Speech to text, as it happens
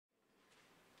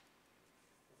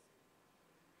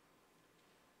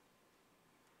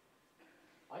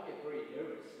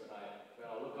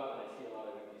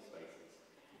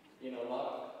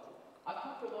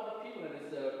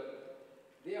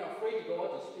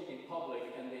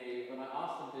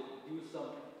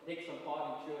take some part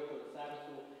in church or the Sabbath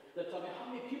school, they'll tell me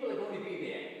how many people are going to be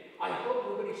there. I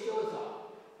hope nobody shows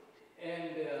up.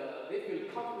 And they feel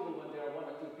comfortable when there are 1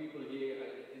 or 2 people here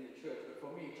in the church. But for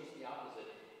me, it's just the opposite.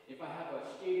 If I have a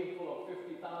stadium full of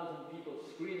 50,000 people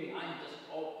screaming, I'm just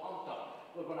all pumped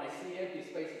up. But when I see empty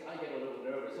spaces, I get a little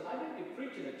nervous. And I went to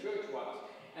preach in a church once,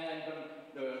 and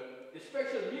the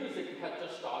special music had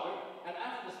just started. And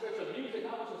after the special music,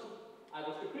 I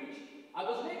was to preach. I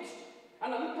was next.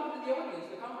 And I looked out at the audience,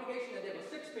 the congregation, and there were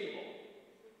 6 people.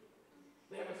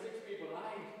 There were 6 people,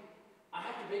 and I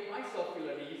had to make myself feel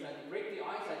at ease, and to break the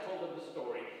ice, I told them the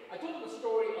story. I told them the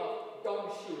story of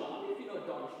Don Shula. How many of you know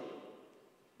Don Shula?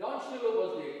 Don Shula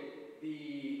was the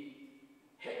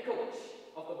head coach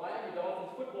of the Miami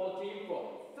Dolphins football team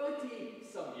for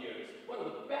 30-some years. One of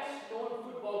the best-known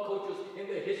football coaches in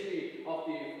the history of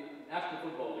the National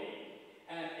Football League.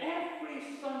 And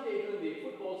every Sunday during the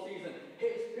football season,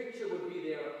 his picture would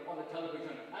be there on the television,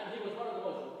 and he was one of the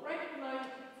most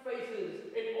recognized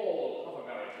faces in all of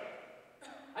America.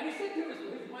 And he said to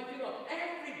his wife, you know,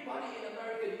 everybody in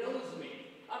America knows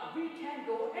me. We can't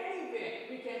go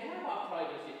anywhere. We can't have our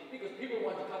privacy because people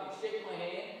want to come and shake my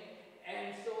hand.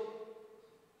 And so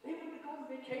they would go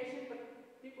on vacation, but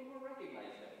people will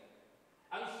recognize them.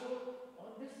 And so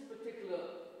on this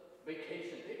particular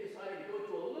vacation, they decided to go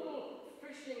to a little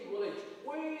fishing village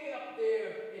way up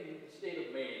there in the state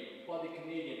of Maine by the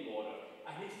Canadian border.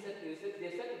 And they said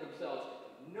to themselves,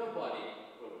 nobody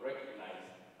will recognize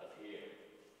us here.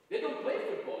 They don't play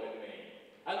football in Maine.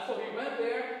 And so he went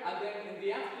there, and then in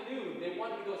the afternoon, they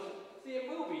wanted to go see a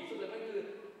movie. So they went to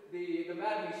the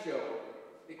matinee show.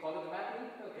 They call it the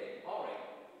matinee? Okay, all right.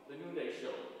 The noonday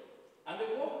show. And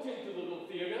they walked into the little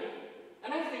theater, and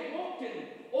as they walked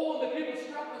in, all the people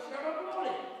started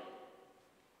applauding.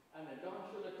 And then Don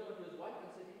Shula turned to his wife and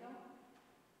said, you know,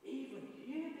 even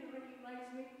here they recognize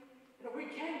me. You know, we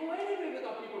can't go anywhere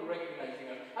without people recognizing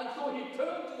us. And so he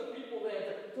turned to the people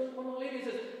there, and to one of the ladies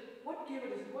says, what gave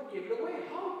it away?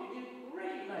 How did you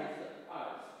recognize us?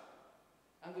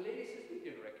 And the lady says, we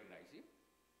didn't recognize you.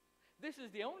 This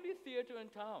is the only theater in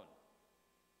town.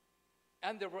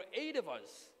 And there were 8 of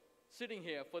us sitting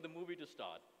here for the movie to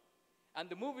start. And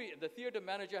the theater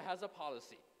manager has a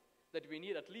policy that we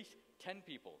need at least 10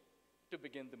 people to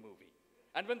begin the movie.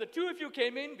 And when the 2 of you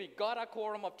came in, we got our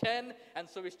quorum of 10, and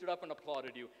so we stood up and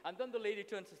applauded you. And then the lady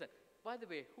turns and said, by the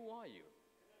way, who are you?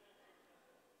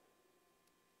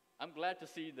 I'm glad to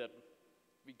see that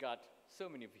we got so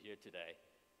many of you here today,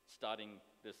 starting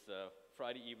this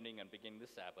Friday evening and beginning the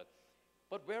Sabbath.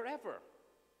 But wherever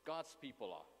God's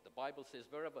people are, the Bible says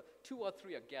wherever 2 or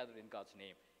 3 are gathered in God's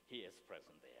name, He is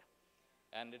present there.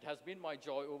 And it has been my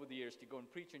joy over the years to go and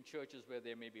preach in churches where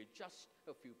there may be just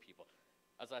a few people.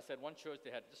 As I said, one church, they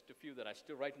had just a few that I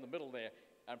stood right in the middle there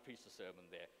and preached a sermon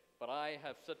there. But I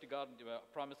have said to God,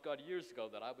 promised God years ago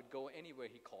that I would go anywhere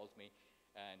He calls me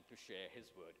and to share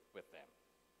His word with them.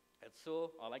 And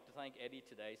so I'd like to thank Eddie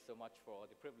today so much for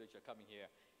the privilege of coming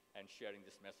here and sharing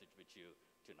this message with you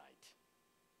tonight.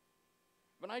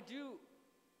 When I do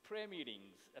prayer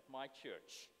meetings at my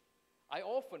church, I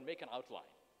often make an outline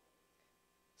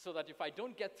so that if I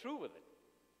don't get through with it,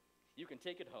 you can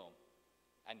take it home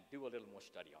and do a little more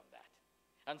study on that.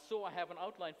 And so I have an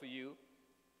outline for you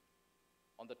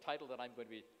on the title that I'm going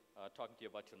to be talking to you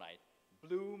about tonight,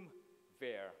 Bloom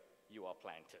Where You Are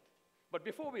Planted. But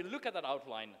before we look at that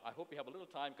outline, I hope we have a little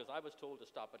time because I was told to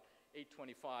stop at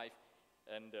 8:25,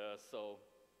 and so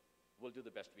we'll do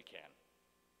the best we can.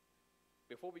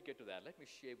 Before we get to that, let me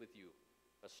share with you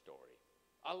a story.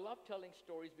 I love telling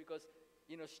stories because,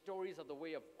 you know, stories are the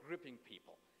way of gripping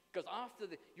people. Because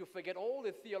you forget all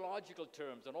the theological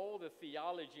terms and all the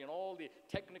theology and all the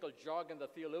technical jargon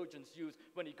that theologians use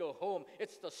when you go home.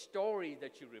 It's the story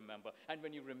that you remember. And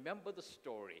when you remember the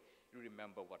story, you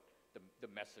remember what the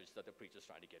message that the preacher's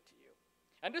trying to get to you.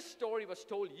 And this story was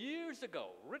told years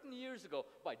ago, written years ago,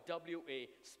 by W.A.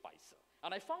 Spicer.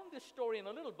 And I found this story in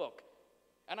a little book.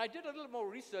 And I did a little more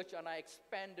research, and I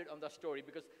expanded on the story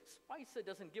because Spicer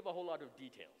doesn't give a whole lot of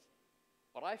details.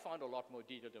 But I found a lot more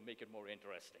detail to make it more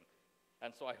interesting.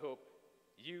 And so I hope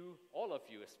you, all of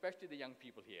you, especially the young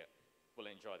people here, will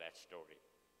enjoy that story.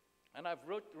 And I've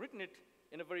written it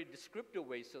in a very descriptive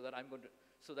way so that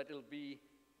it'll be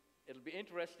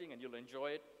interesting and you'll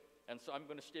enjoy it. And so I'm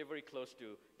going to stay very close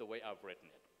to the way I've written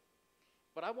it.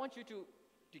 But I want you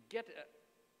to get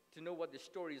to know what this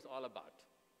story is all about.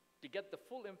 To get the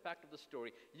full impact of the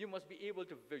story, you must be able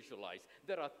to visualize.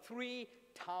 There are 3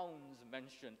 towns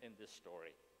mentioned in this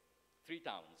story. 3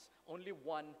 towns. Only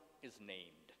one is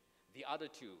named. The other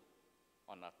 2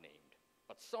 are not named.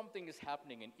 But something is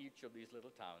happening in each of these little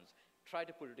towns. Try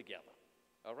to put it together.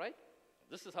 All right?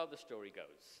 This is how the story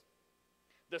goes.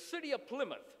 The city of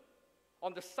Plymouth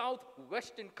on the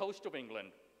southwestern coast of England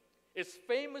is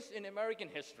famous in American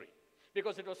history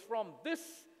because it was from this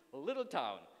little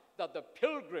town that the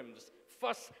Pilgrims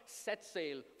first set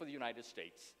sail for the United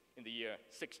States in the year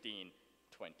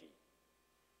 1620.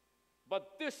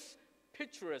 But this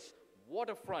picturesque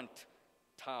waterfront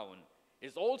town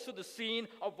is also the scene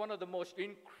of one of the most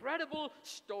incredible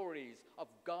stories of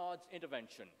God's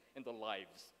intervention in the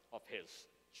lives of his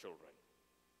children.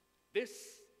 This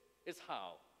is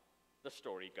how the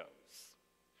story goes.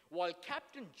 While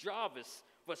Captain Jarvis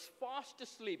was fast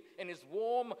asleep in his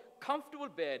warm, comfortable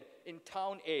bed in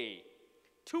town A,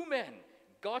 two men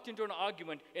got into an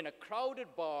argument in a crowded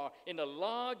bar in a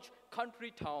large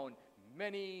country town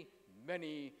many,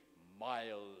 many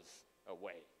miles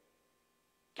away.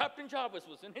 Captain Jarvis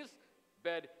was in his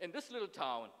bed in this little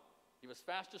town. He was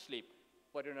fast asleep,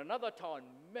 but in another town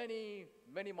many,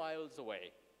 many miles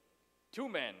away, two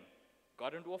men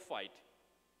got into a fight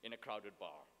in a crowded bar.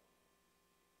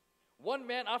 One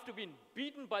man, after being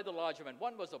beaten by the larger man,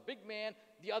 one was a big man,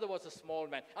 the other was a small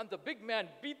man, and the big man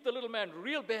beat the little man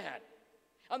real bad.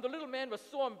 And the little man was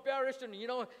so embarrassed, and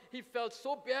he felt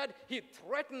so bad, he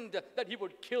threatened that he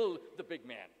would kill the big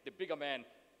man, the bigger man.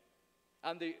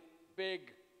 And the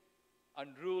big,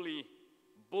 unruly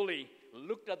bully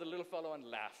looked at the little fellow and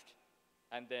laughed,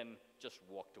 and then just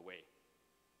walked away.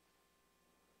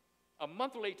 A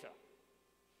month later,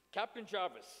 Captain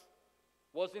Jarvis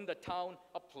was in the town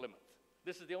of Plymouth.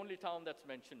 This is the only town that's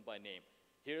mentioned by name.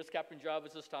 Here's Captain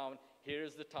Jarvis's town.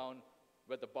 Here's the town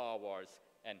where the bar was.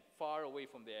 And far away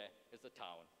from there is the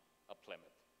town of Plymouth.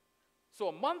 So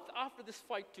a month after this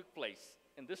fight took place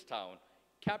in this town,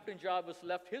 Captain Jarvis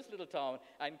left his little town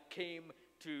and came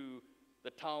to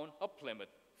the town of Plymouth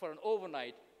for an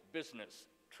overnight business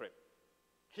trip.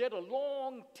 He had a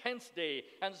long, tense day,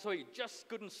 and so he just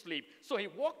couldn't sleep. So he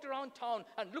walked around town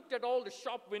and looked at all the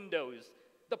shop windows,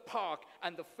 the park,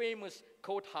 and the famous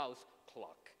courthouse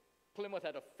clock. Plymouth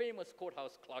had a famous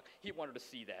courthouse clock. He wanted to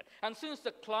see that. And since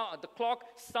the clock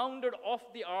sounded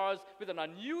off the hours with an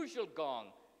unusual gong,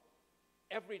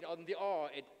 on the hour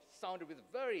it sounded with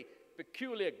a very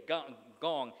peculiar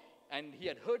gong, and he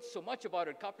had heard so much about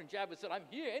it, Captain Jarvis said, I'm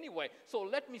here anyway, so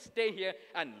let me stay here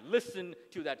and listen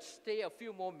to that. Stay a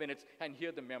few more minutes and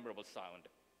hear the memorable sound.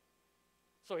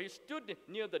 So he stood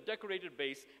near the decorated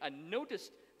base and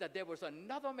noticed that there was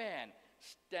another man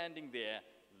standing there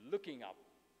looking up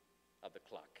at the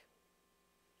clock.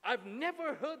 I've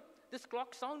never heard this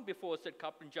clock sound before, said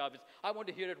Captain Jarvis. I want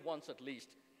to hear it once at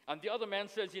least. And the other man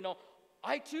says,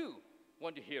 I too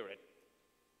want to hear it.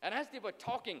 And as they were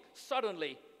talking,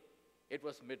 suddenly it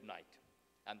was midnight,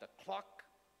 and the clock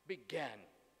began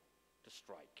to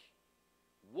strike.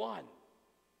 1,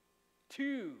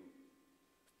 2,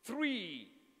 3,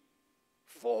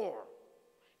 4.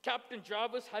 Captain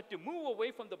Jarvis had to move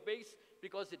away from the base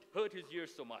because it hurt his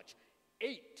ears so much.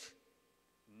 8,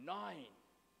 9,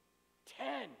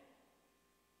 10,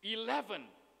 11,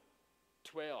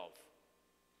 12.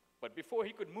 But before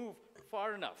he could move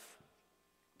far enough,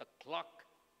 the clock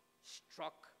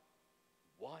struck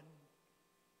one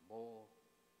more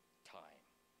time.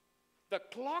 The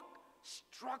clock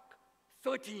struck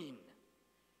 13.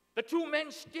 The two men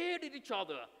stared at each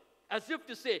other as if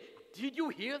to say, did you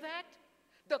hear that?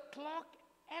 The clock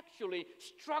actually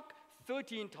struck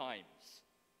 13 times.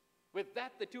 With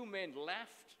that, the two men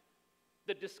laughed.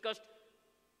 They discussed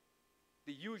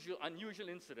the unusual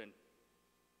incident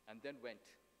and then went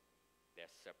their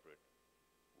separate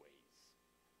ways.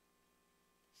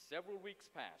 Several weeks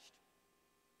passed,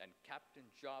 and Captain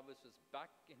Jarvis was back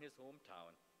in his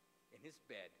hometown, in his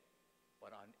bed,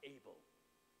 but unable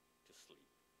to sleep.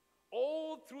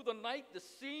 All through the night, the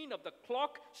scene of the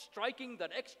clock striking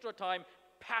that extra time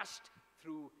passed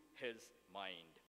through his mind.